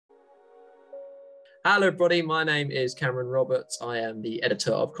Hello, everybody. My name is Cameron Roberts. I am the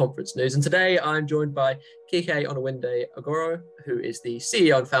editor of Conference News, and today I'm joined by Kike Oniwinde Agoro, who is the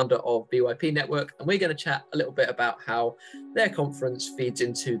CEO and founder of BYP Network, and we're going to chat a little bit about how their conference feeds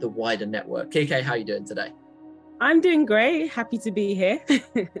into the wider network. Kike, how are you doing today? I'm doing great. Happy to be here.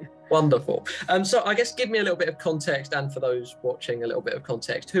 Wonderful. So I guess give me a little bit of context, and for those watching, a little bit of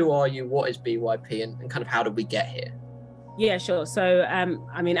context. Who are you? What is BYP, and kind of how did we get here? Yeah, sure. So, I'm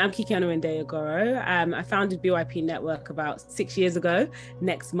Kike Oniwinde Agoro. I founded BYP Network about 6 years ago,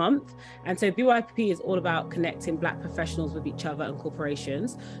 next month. And so BYP is all about connecting Black professionals with each other and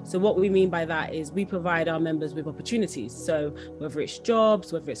corporations. So what we mean by that is we provide our members with opportunities. So whether it's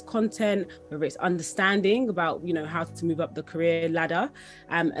jobs, whether it's content, whether it's understanding about, how to move up the career ladder,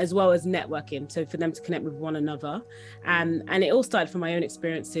 as well as networking. So for them to connect with one another. And it all started from my own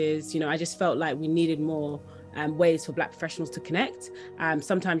experiences. I just felt like we needed more ways for Black professionals to connect.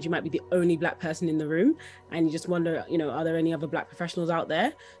 Sometimes you might be the only Black person in the room and you just wonder, are there any other Black professionals out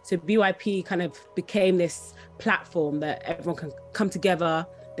there? So BYP kind of became this platform that everyone can come together.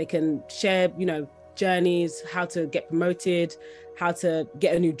 They can share, journeys, how to get promoted, how to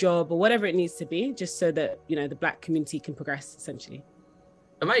get a new job or whatever it needs to be, just so that, the Black community can progress essentially.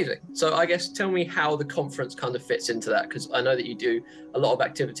 Amazing. So I guess tell me how the conference kind of fits into that, because I know that you do a lot of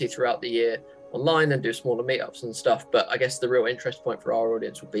activity throughout the year online and do smaller meetups and stuff, but I guess the real interest point for our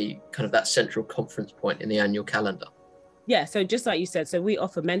audience would be kind of that central conference point in the annual calendar. Yeah, so just like you said, so we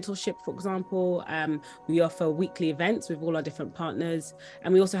offer mentorship, for example. We offer weekly events with all our different partners.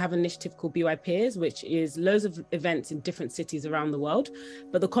 And we also have an initiative called BYPeers, which is loads of events in different cities around the world.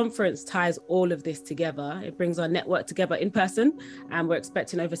 But the conference ties all of this together. It brings our network together in person. And we're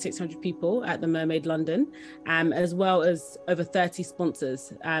expecting over 600 people at the Mermaid London, as well as over 30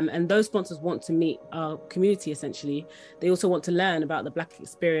 sponsors. And those sponsors want to meet our community, essentially. They also want to learn about the Black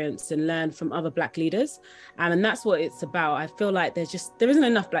experience and learn from other Black leaders. And that's what it's about. I feel like there isn't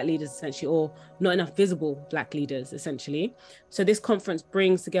enough Black leaders essentially, or not enough visible Black leaders essentially. So this conference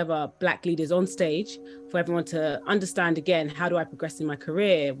brings together Black leaders on stage for everyone to understand, again, how do I progress in my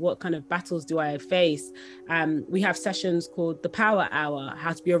career? What kind of battles do I face? We have sessions called the Power Hour,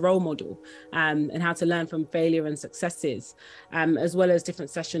 how to be a role model, and how to learn from failure and successes, as well as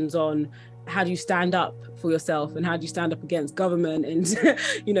different sessions on how do you stand up for yourself and how do you stand up against government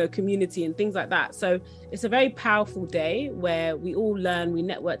and community and things like that. So it's a very powerful day where we all learn, we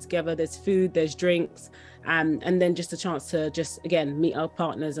network together, there's food, there's drinks, and then just a chance to again meet our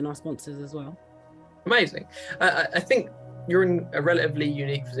partners and our sponsors as well. Amazing. I think you're in a relatively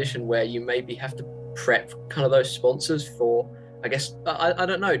unique position where you maybe have to prep kind of those sponsors for, I guess, I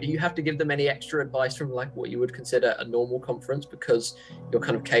don't know, do you have to give them any extra advice from like what you would consider a normal conference because you're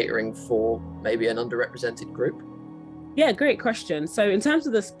kind of catering for maybe an underrepresented group? Yeah, great question. So in terms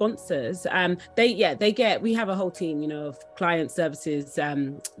of the sponsors, we have a whole team, of client services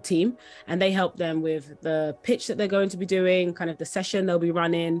team, and they help them with the pitch that they're going to be doing, kind of the session they'll be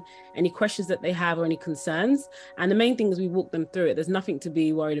running, any questions that they have or any concerns. And the main thing is we walk them through it. There's nothing to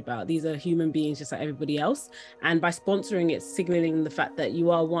be worried about. These are human beings just like everybody else. And by sponsoring it, signaling the fact that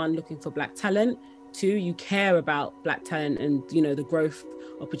you are, one, looking for Black talent, two, you care about Black talent and the growth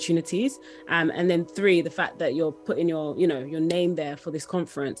opportunities, and then three, the fact that you're putting your name there for this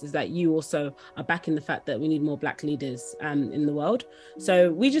conference is that you also are backing the fact that we need more Black leaders in the world.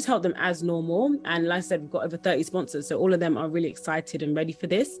 So we just help them as normal, and like I said, we've got over 30 sponsors, so all of them are really excited and ready for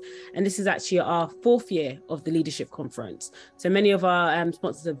this. And this is actually our 4th year of the leadership conference. So many of our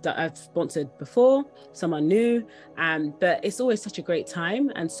sponsors have sponsored before, some are new, but it's always such a great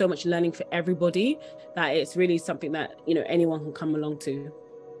time and so much learning for everybody that it's really something that anyone can come along to.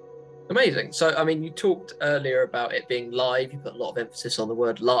 Amazing. So, I mean, you talked earlier about it being live. You put a lot of emphasis on the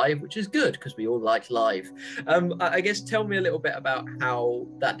word live, which is good because we all like live. I guess tell me a little bit about how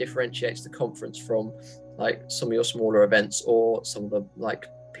that differentiates the conference from like some of your smaller events or some of the like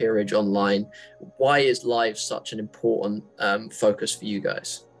peerage online. Why is live such an important focus for you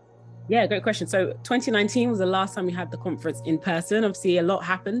guys? Yeah, great question. So 2019 was the last time we had the conference in person. Obviously, a lot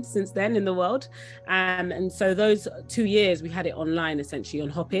happened since then in the world. And so those 2 years, we had it online, essentially on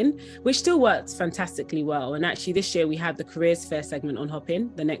Hopin, which still works fantastically well. And actually this year we had the careers fair segment on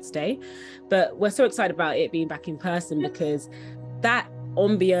Hopin the next day. But we're so excited about it being back in person because that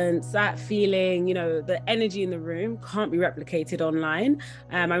ambience, that feeling, the energy in the room can't be replicated online.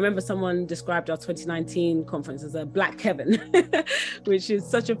 I remember someone described our 2019 conference as a Black Kevin, which is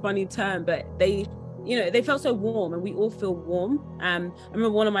such a funny term, but they felt so warm and we all feel warm. I remember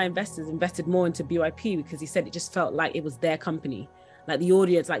one of my investors invested more into BYP because he said it just felt like it was their company. like the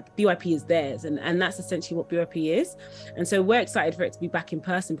audience, like BYP is theirs, and that's essentially what BYP is. And so we're excited for it to be back in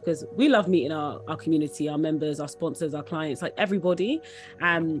person because we love meeting our community, our members, our sponsors, our clients, like everybody.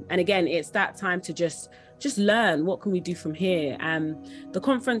 And again, it's that time to just learn what can we do from here. The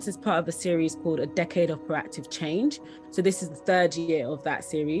conference is part of a series called A Decade of Proactive Change. So this is the third year of that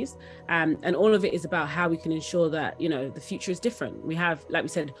series. And all of it is about how we can ensure that, the future is different. We have, like we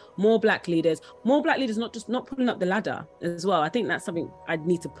said, more Black leaders, not pulling up the ladder as well. I think that's something I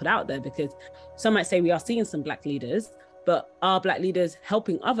need to put out there, because some might say we are seeing some Black leaders, but are Black leaders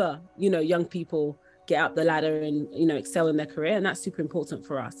helping other, young people get up the ladder and, excel in their career? And that's super important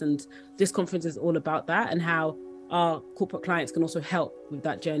for us. And this conference is all about that, and how our corporate clients can also help with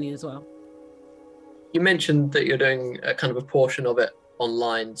that journey as well. You mentioned that you're doing a kind of a portion of it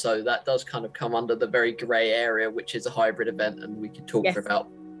online, so that does kind of come under the very grey area, which is a hybrid event, and we could talk for about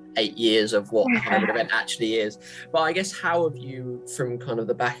 8 years of what a hybrid event actually is. But I guess, how have you, from kind of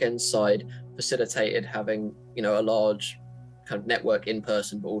the back end side, facilitated having, a large kind of network in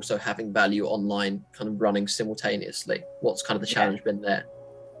person, but also having value online kind of running simultaneously? What's kind of the challenge been there?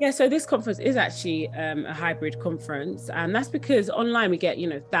 Yeah, so this conference is actually a hybrid conference, and that's because online we get,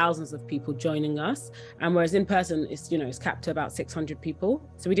 thousands of people joining us, and whereas in person it's capped to about 600 people.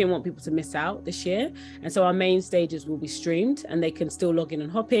 So we didn't want people to miss out this year, and so our main stages will be streamed, and they can still log in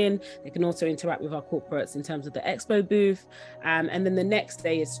and hop in. They can also interact with our corporates in terms of the expo booth, and then the next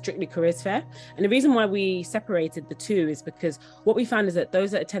day is strictly careers fair. And the reason why we separated the two is because what we found is that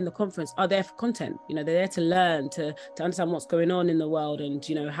those that attend the conference are there for content. They're there to learn, to understand what's going on in the world, and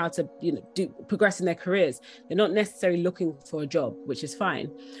how to progress in their careers. They're not necessarily looking for a job, which is fine.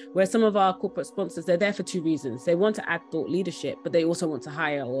 Where some of our corporate sponsors, they're there for two reasons. They want to add thought leadership, but they also want to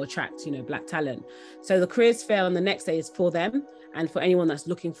hire or attract Black talent. So the careers fair on the next day is for them and for anyone that's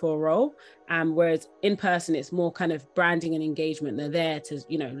looking for a role. Whereas in person, it's more kind of branding and engagement. They're there to,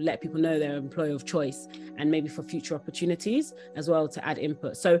 let people know they're an employer of choice, and maybe for future opportunities as well, to add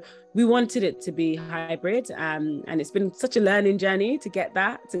input. So we wanted it to be hybrid, and it's been such a learning journey to get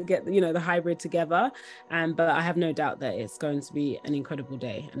the hybrid together. But I have no doubt that it's going to be an incredible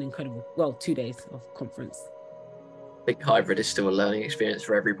day, 2 days of conference. I think hybrid is still a learning experience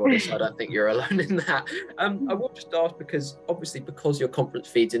for everybody, so I don't think you're alone in that. I will just ask, because your conference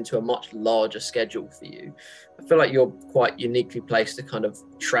feeds into a much larger schedule for you, I feel like you're quite uniquely placed to kind of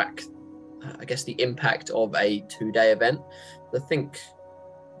track, I guess, the impact of a 2-day event. I think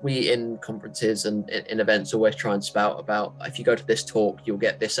we in conferences and in events always try and spout about, if you go to this talk, you'll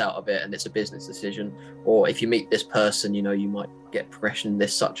get this out of it, and it's a business decision. Or if you meet this person, you might get progression in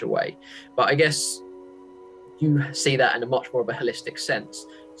this such a way. But I guess you see that in a much more of a holistic sense.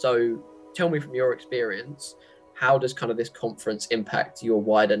 So tell me, from your experience, how does kind of this conference impact your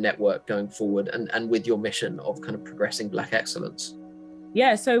wider network going forward, and with your mission of kind of progressing Black excellence?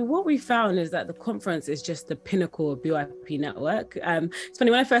 Yeah, so what we found is that the conference is just the pinnacle of BYP Network. It's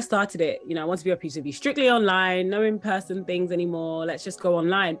funny, when I first started it, I wanted BYP to be strictly online, no in-person things anymore. Let's just go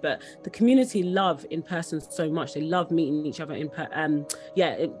online. But the community love in person so much. They love meeting each other in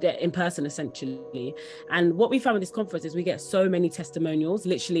person, essentially. And what we found with this conference is we get so many testimonials,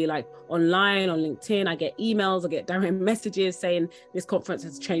 literally like online, on LinkedIn. I get emails, I get direct messages saying this conference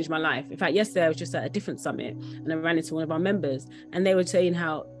has changed my life. In fact, yesterday I was just at a different summit, and I ran into one of our members, and they were saying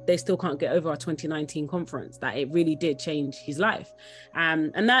how they still can't get over our 2019 conference, that it really did change his life.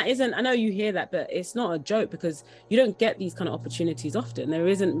 And that isn't, I know you hear that, but it's not a joke, because you don't get these kind of opportunities often. There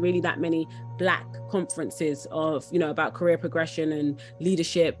isn't really that many Black conferences of, about career progression and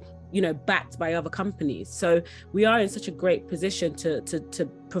leadership, backed by other companies. So we are in such a great position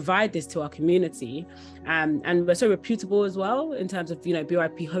to provide this to our community. And we're so reputable as well in terms of,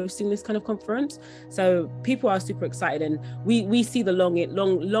 BYP hosting this kind of conference. So people are super excited, and we see the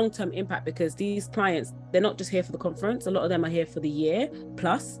long-term impact, because these clients, they're not just here for the conference. A lot of them are here for the year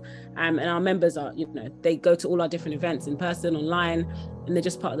plus. And our members are, they go to all our different events in person, online, and they're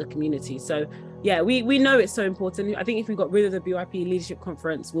just part of the community. So yeah, we know it's so important. I think if we got rid of the BYP Leadership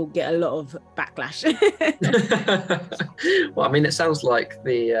Conference, we'll get a lot of backlash. Well, I mean, it sounds like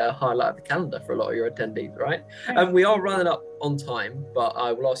the highlight of the calendar for a lot of your attendees, right? And we are running up on time, but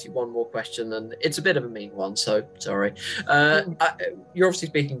I will ask you one more question, and it's a bit of a mean one, so sorry. You're obviously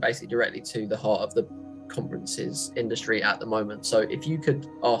speaking basically directly to the heart of the conferences industry at the moment. So if you could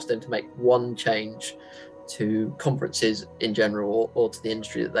ask them to make one change to conferences in general, or to the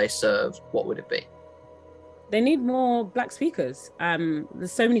industry that they serve, what would it be? They need more Black speakers.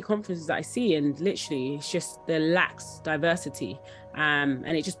 There's so many conferences that I see, and literally it's just there lacks diversity. And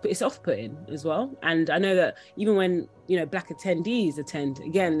it's off-putting as well. And I know that even when, you know, Black attendees attend,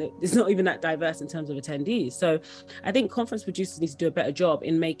 again, it's not even that diverse in terms of attendees. So I think conference producers need to do a better job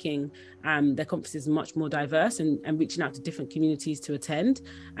in making their conferences much more diverse, and reaching out to different communities to attend.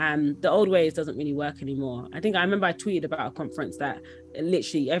 The old ways doesn't really work anymore. I think I remember I tweeted about a conference that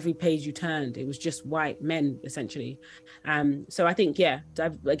literally every page you turned, it was just white men, essentially. So I think, yeah,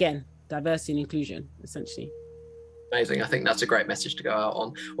 again, diversity and inclusion, essentially. Amazing. I think that's a great message to go out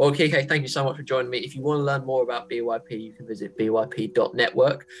on. Well, Kike, thank you so much for joining me. If you want to learn more about BYP, you can visit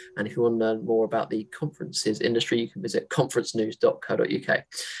byp.network. And if you want to learn more about the conferences industry, you can visit conferencenews.co.uk.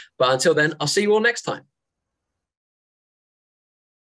 But until then, I'll see you all next time.